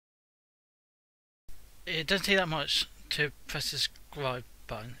it doesn't take that much to press the subscribe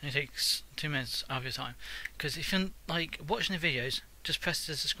button. It takes 2 minutes out of your time. Because if you're like watching the videos, just press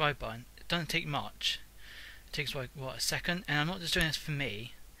the subscribe button. It doesn't take much. It takes like what, a second. And I'm not just doing this for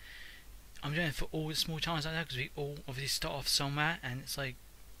me. I'm doing it for all the small channels out there, because we all obviously start off somewhere, and it's like,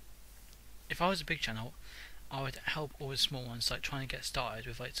 if I was a big channel, I would help all the small ones, like trying to get started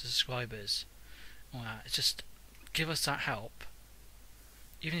with like the subscribers, all that. It's just give us that help,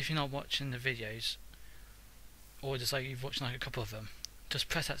 even if you're not watching the videos, or just like you've watched like a couple of them. Just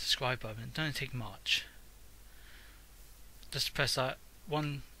press that subscribe button. It doesn't take much. Just press that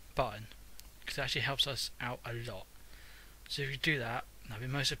one button, because it actually helps us out a lot. So if you do that, that'd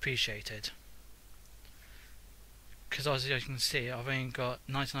be most appreciated. Because as you can see, I've only got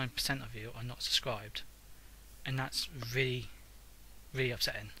 99% of you are not subscribed, and that's really, really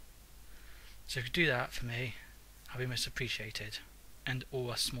upsetting. So if you do that for me, I'll be most appreciated, and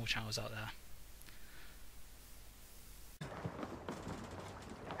all us small channels out there.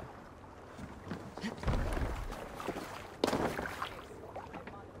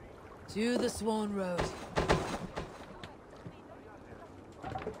 To the Swan Road.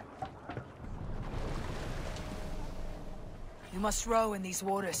 You must row in these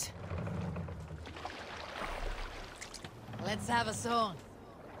waters. Let's have a song.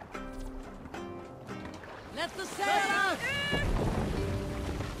 Let the sail out!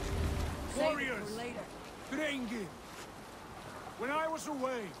 Warriors, Dueling. When I was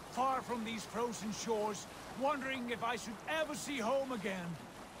away, far from these frozen shores, wondering if I should ever see home again,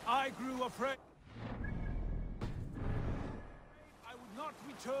 I grew afraid. I would not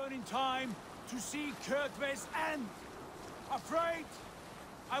return in time to see Kjotve's end. Afraid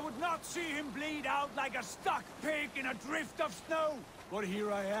I would not see him bleed out like a stuck pig in a drift of snow. But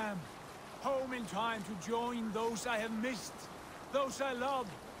here I am, home in time to join those I have missed, those I love,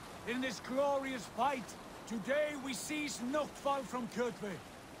 in this glorious fight. Today we seize Kjotve from Kjotve.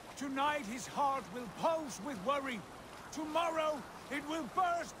 Tonight his heart will pulse with worry. Tomorrow it will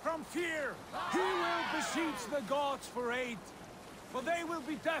burst from fear. He will beseech the gods for aid, for they will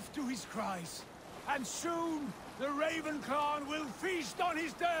be deaf to his cries. And soon the Raven clan will feast on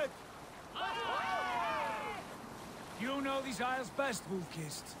his dead! You know these isles best,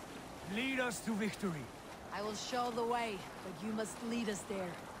 Wolf-Kissed. Lead us to victory. I will show the way, but you must lead us there.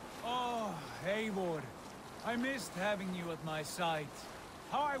 Oh, Eivor. I missed having you at my side.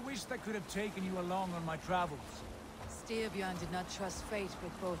 How I wished I could have taken you along on my travels. Styrbjörn did not trust fate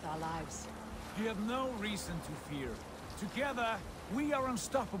with both our lives. You have no reason to fear. Together, we are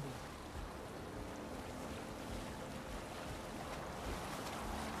unstoppable.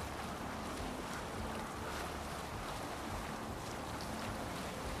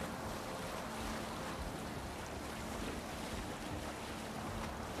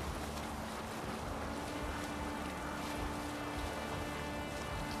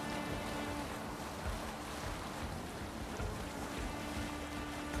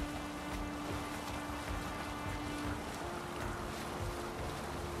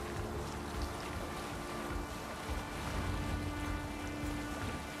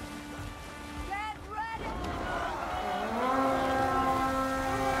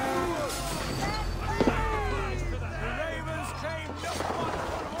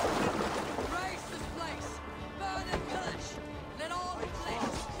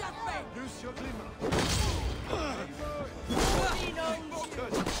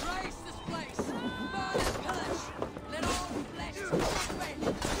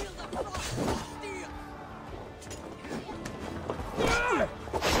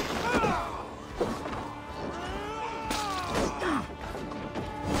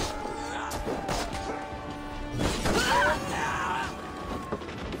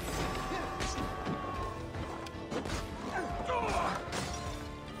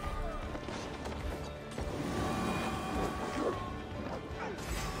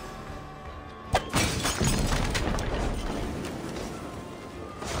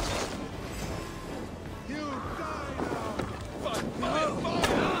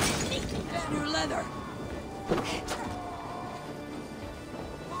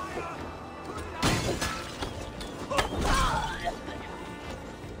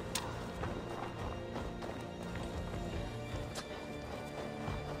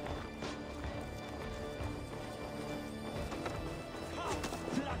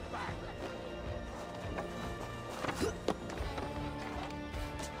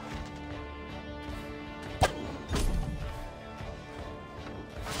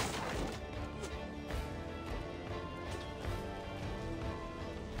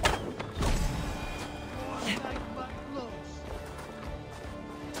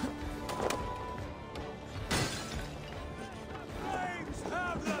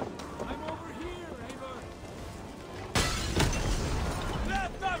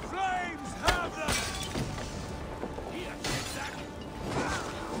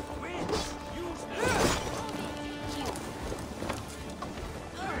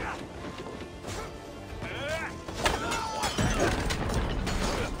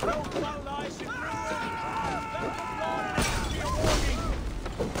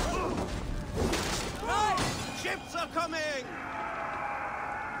 Gods are coming!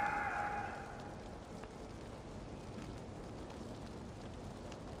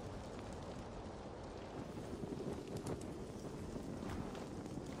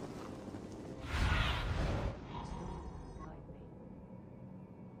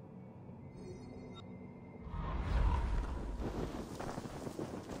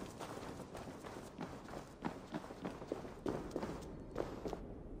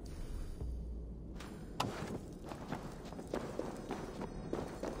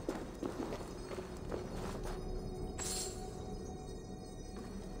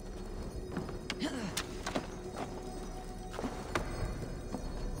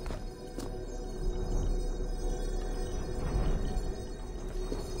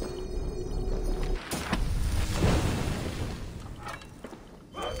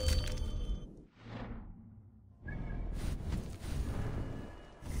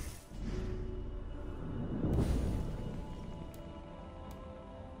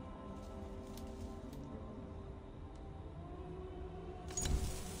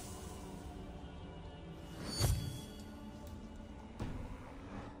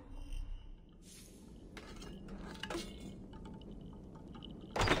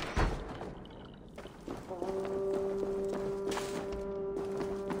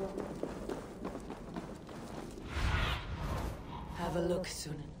 Have a look,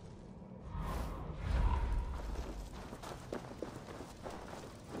 Sunan.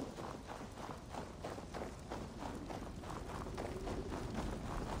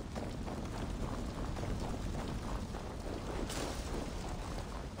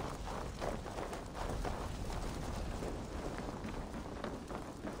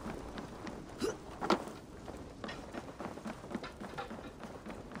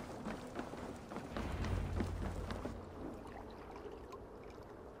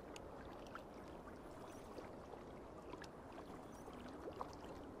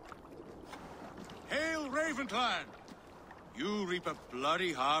 Hail, Ravenclan! You reap a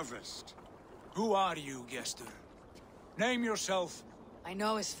bloody harvest. Who are you, Gester? Name yourself. I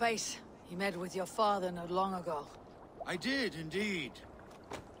know his face. He met with your father not long ago. I did, indeed.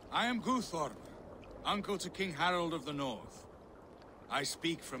 I am Guthorm, uncle to King Harold of the North. I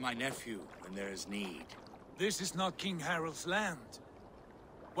speak for my nephew when there is need. This is not King Harold's land.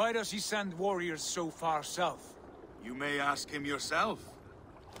 Why does he send warriors so far south? You may ask him yourself,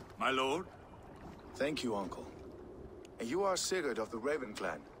 my lord. Thank you, Uncle. And you are Sigurd of the Raven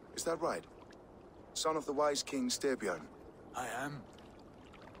clan, is that right? Son of the wise King Styrbjörn. I am.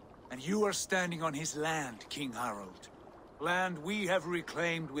 And you are standing on his land, King Harold. Land we have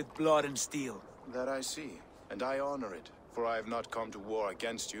reclaimed with blood and steel. That I see, and I honor it, for I have not come to war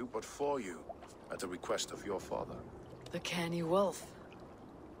against you, but for you, at the request of your father. The canny wolf.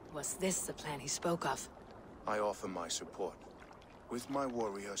 Was this the plan he spoke of? I offer my support. With my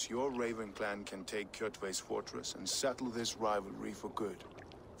warriors, your Raven clan can take Kjotve's fortress and settle this rivalry for good.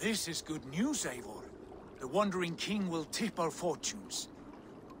 This is good news, Eivor. The Wandering King will tip our fortunes.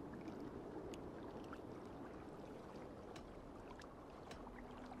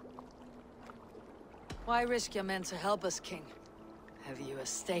 Why risk your men to help us, King? Have you a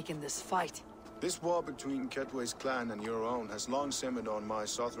stake in this fight? This war between Kjotve's clan and your own has long simmered on my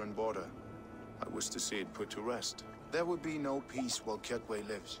southern border. I wish to see it put to rest. There would be no peace while Kjotve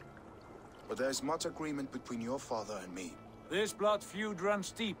lives. But there's much agreement between your father and me. This blood feud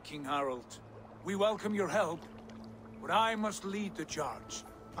runs deep, King Harold. We welcome your help, but I must lead the charge.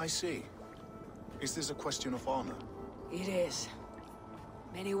 I see. Is this a question of honor? It is.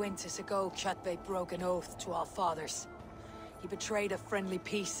 Many winters ago, Kjotve broke an oath to our fathers. He betrayed a friendly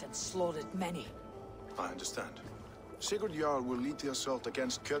peace and slaughtered many. I understand. Sigurd Jarl will lead the assault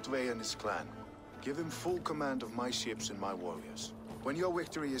against Kjotve and his clan. Give him full command of my ships and my warriors. When your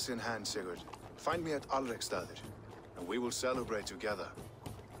victory is in hand, Sigurd, find me at Alrekstadir, and we will celebrate together.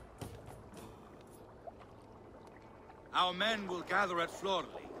 Our men will gather at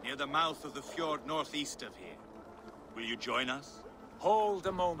Florley, near the mouth of the fjord northeast of here. Will you join us? Hold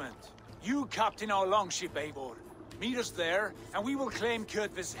a moment. You captain our longship, Eivor. Meet us there, and we will claim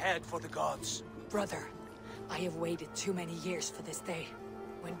Kjotve's head for the gods. Brother, I have waited too many years for this day.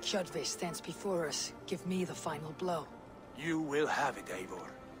 When Kjotve stands before us, give me the final blow. You will have it, Eivor.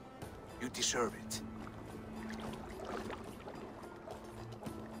 You deserve it.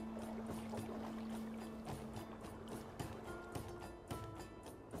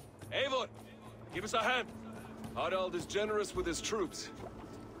 Eivor, give us a hand. Harald is generous with his troops.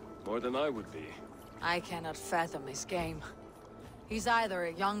 More than I would be. I cannot fathom his game. He's either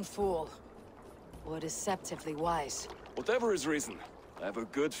a young fool, or deceptively wise. Whatever his reason, I have a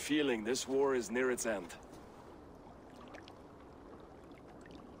good feeling this war is near its end.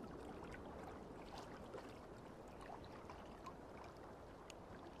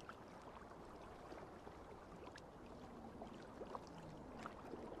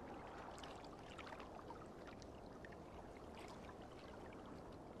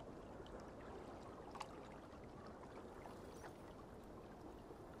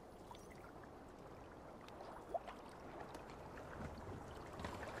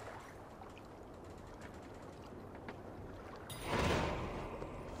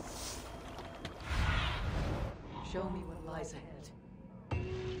 Show me what lies ahead.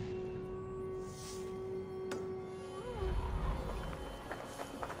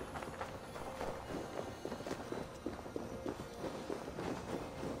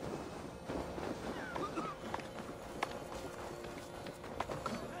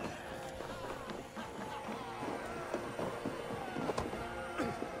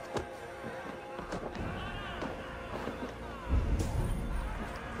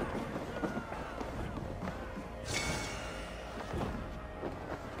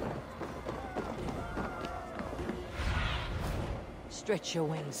 Stretch your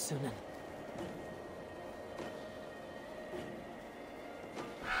wings, Sunan.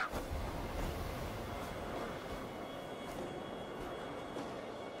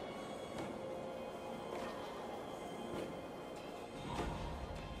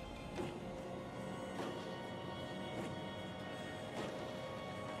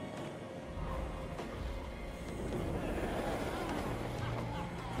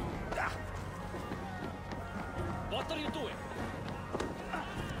 What are you doing?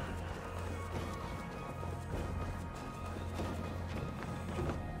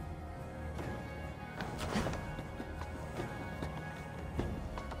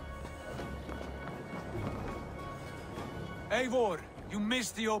 Eivor, you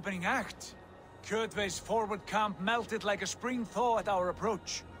missed the opening act. Kjotve's forward camp melted like a spring thaw at our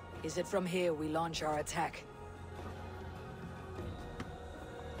approach. Is it from here we launch our attack?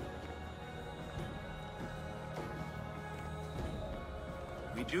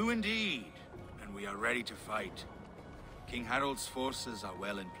 We do indeed, and we are ready to fight. King Harold's forces are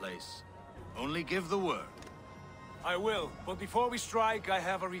well in place. Only give the word. I will, but before we strike, I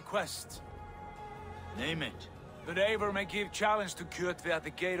have a request. Name it. That Eivor may give challenge to Kjotve at the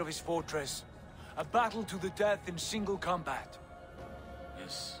gate of his fortress. A battle to the death in single combat.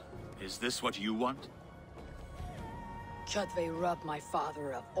 Yes. Is this what you want? Kjotve robbed my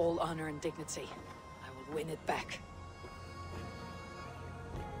father of all honor and dignity. I will win it back.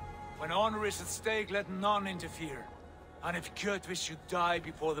 When honor is at stake, let none interfere. And if Kjotve should die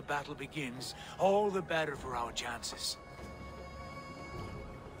before the battle begins, all the better for our chances.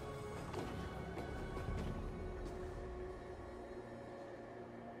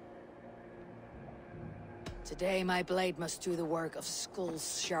 Today my blade must do the work of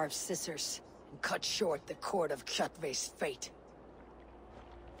Skull's sharp scissors, and cut short the cord of Kjotve's fate.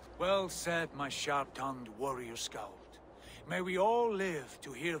 Well said, my sharp-tongued warrior scout. May we all live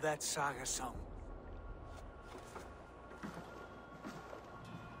to hear that saga sung.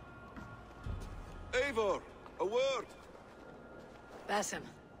 Eivor, a word! Basim,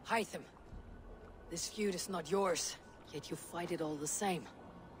 Hytham. This feud is not yours, yet you fight it all the same.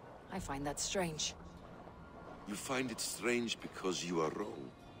 I find that strange. You find it strange because you are wrong.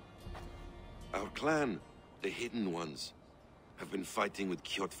 Our clan, the Hidden Ones, have been fighting with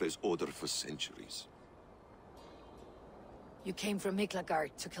Kjotve's order for centuries. You came from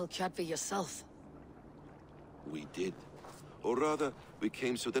Miklagard to kill Kjotve yourself. We did. Or rather, we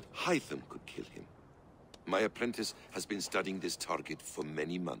came so that Hytham could kill him. My apprentice has been studying this target for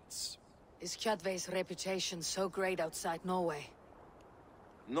many months. Is Kjotve's reputation so great outside Norway?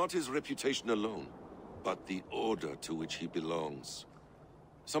 Not his reputation alone, but the order to which he belongs.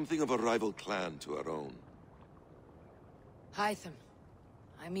 Something of a rival clan to our own. Hytham,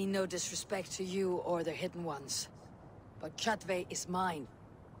 I mean no disrespect to you or the Hidden Ones, but Kjotve is mine.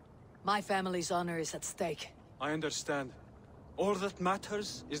 My family's honor is at stake. I understand. All that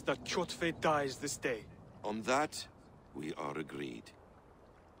matters is that Kjotve dies this day. On that, we are agreed.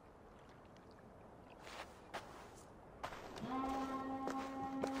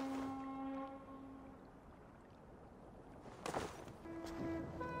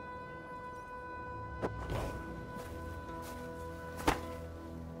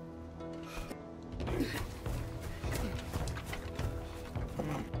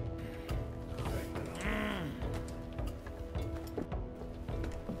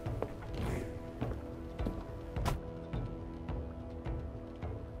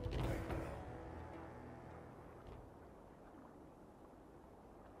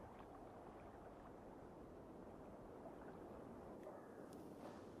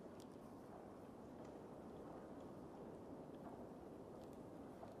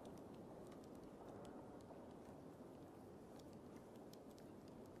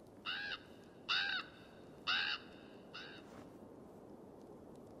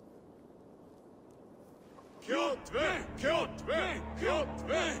 Kjotve! Kjotve!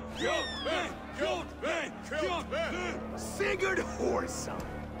 Kjotve! Kjotve! Kjotve! Kjotve! Sigurd whoreson!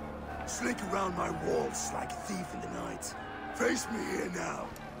 Slink around my walls like a thief in the night. Face me here now.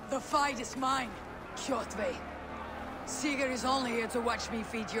 The fight is mine, Kjotve. Sigurd is only here to watch me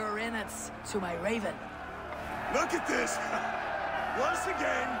feed your innards to my raven. Look at this! Once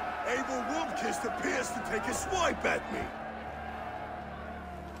again, Eivor Wolfkist appears to take a swipe at me.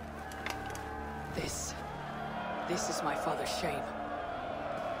 This is my father's shame.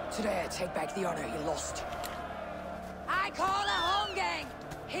 Today I take back the honor he lost. I call a home gang!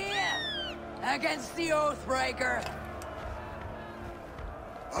 Here! Against the Oathbreaker!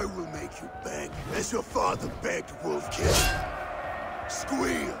 I will make you beg as your father begged, Wolfkist.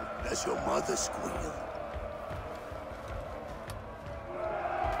 Squeal as your mother squealed.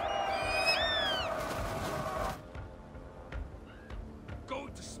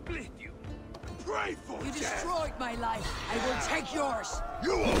 Going to split you. Pray for You death. destroyed my life. I will take yours.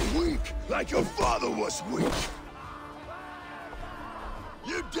 You are weak, like your father was weak.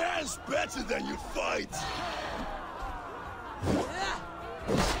 You dance better than you fight.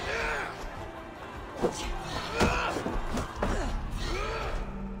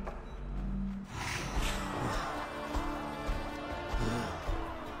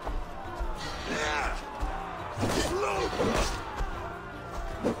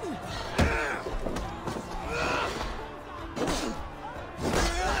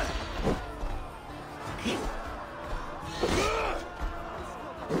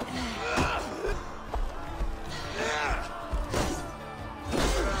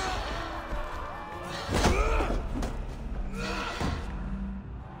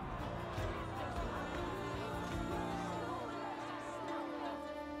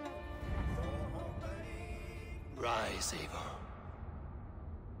 Rise, Eivor.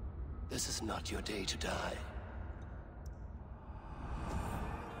 This is not your day to die.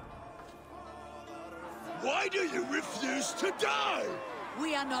 Why do you refuse to die?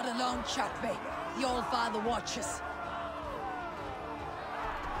 We are not alone, Kjotve. The Old Father watches.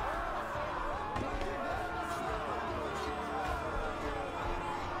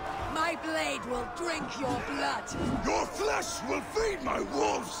 My blade will drink your blood. Your flesh will feed my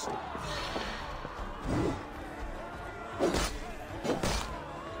wolves!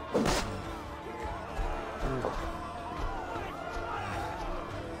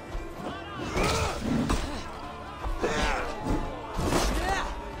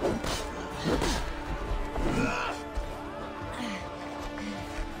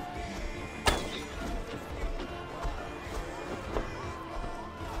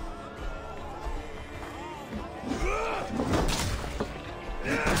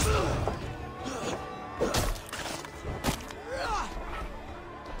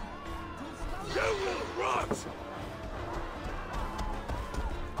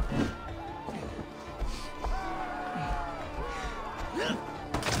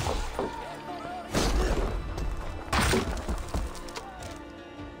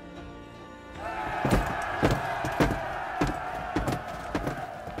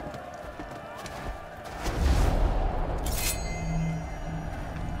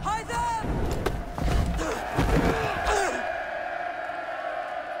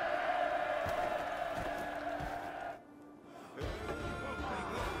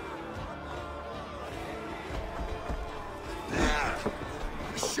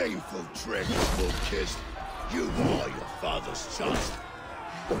 Shameful trick, Wolfkist. You are your father's child.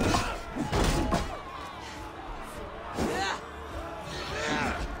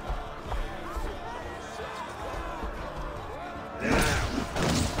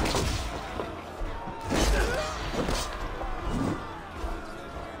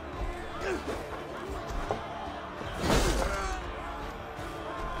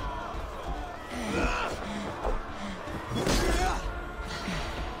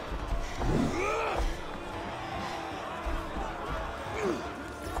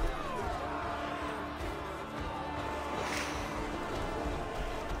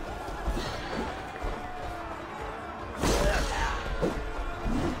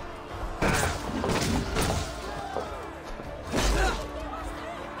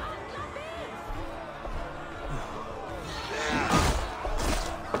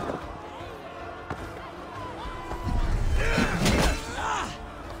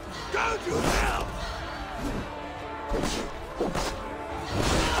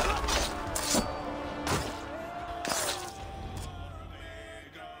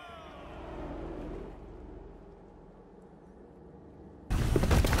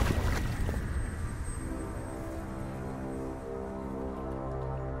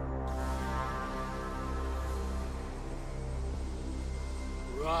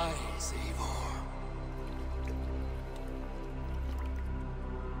 Rise, Eivor.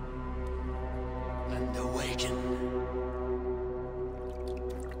 And awaken.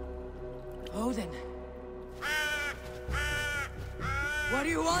 Odin. What do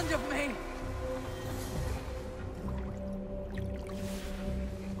you want of me?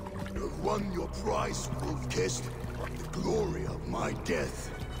 You've won your prize, Wolf-Kissed. The glory of my death.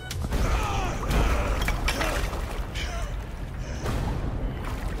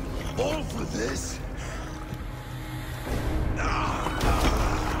 All for this?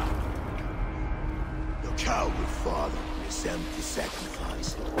 Your coward father is empty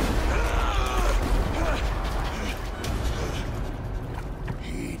sacrifice.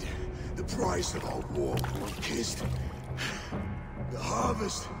 Heed the price of our war, Wolf-Kissed. The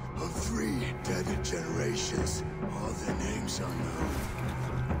harvest of 3 dead generations. All their names unknown.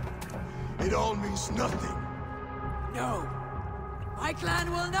 It all means nothing. No. My clan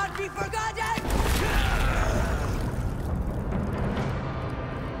will not be forgotten!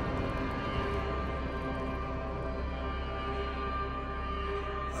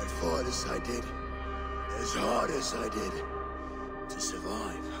 I fought as I did. As hard as I did. To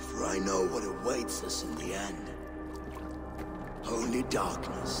survive, for I know what awaits us in the end. Only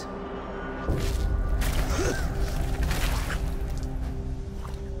darkness.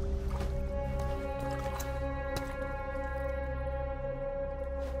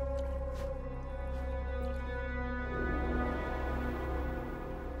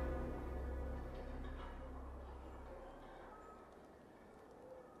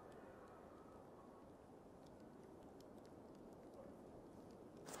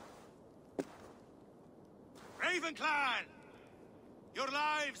 Raven Clan! Your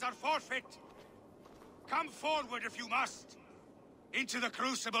lives are forfeit! Come forward if you must! Into the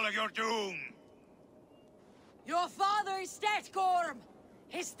crucible of your doom! Your father is dead, Gorm!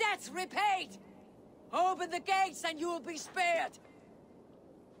 His debt's repaid! Open the gates and you will be spared!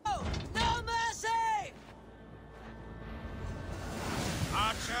 Oh, no mercy!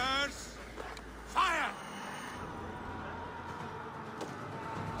 Archers! Fire!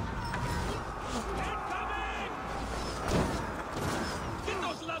 Incoming! Get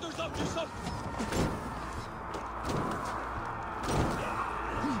those ladders up, Yusuf!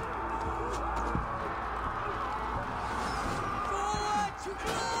 Forward to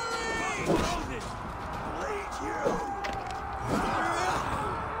glory! Hold it! Lead you!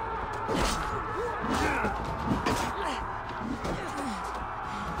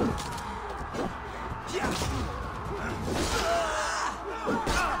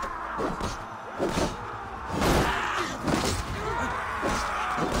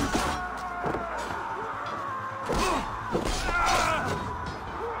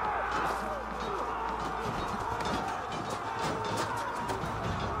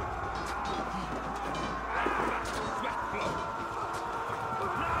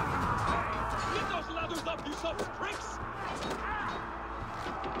 Get those ladders up, Yusuf! Pricks!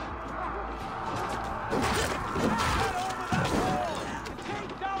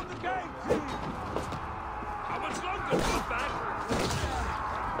 Take down the gate! How much longer, Wolfman?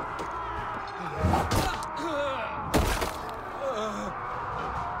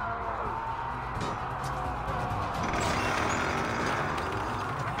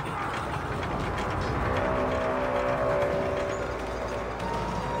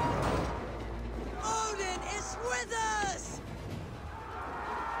 Odin is with us!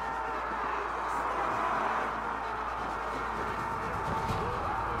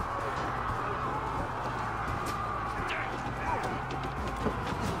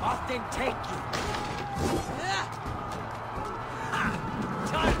 Often take you. Ah!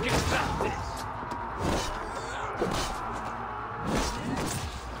 Time to stop this!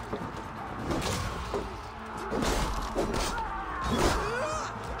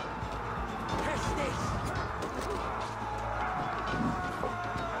 Curse this!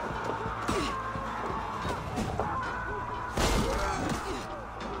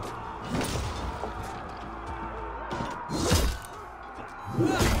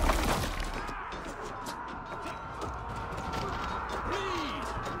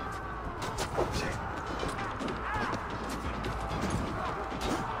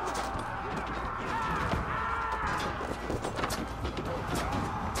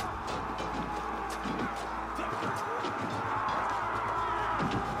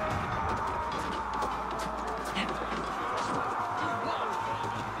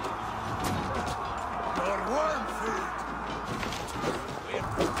 Your worm food!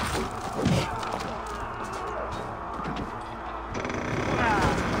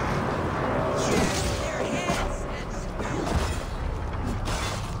 Their heads and spill!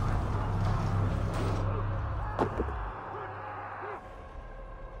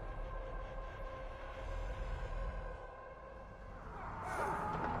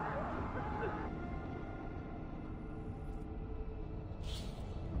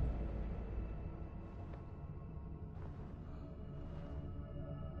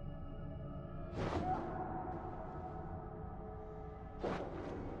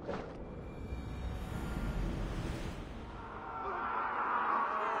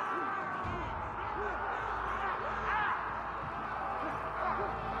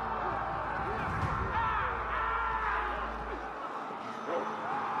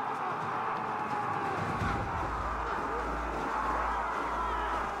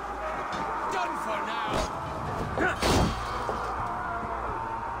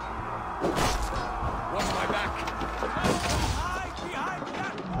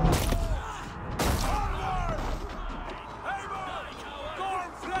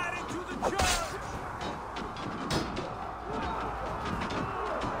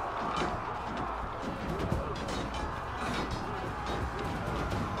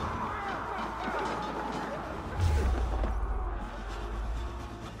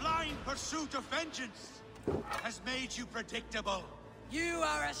 pursuit of vengeance has made you predictable. You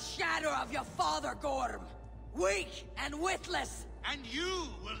are a shadow of your father, Gorm. Weak and witless. And you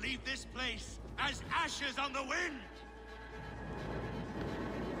will leave this place as ashes on the wind!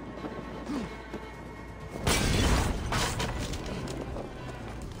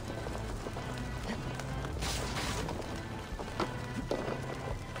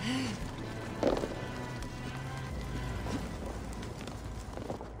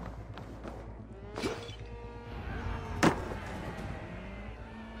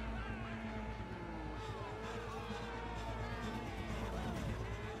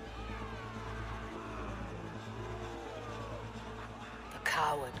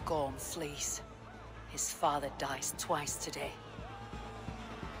 Coward Gorm flees. His father dies twice today.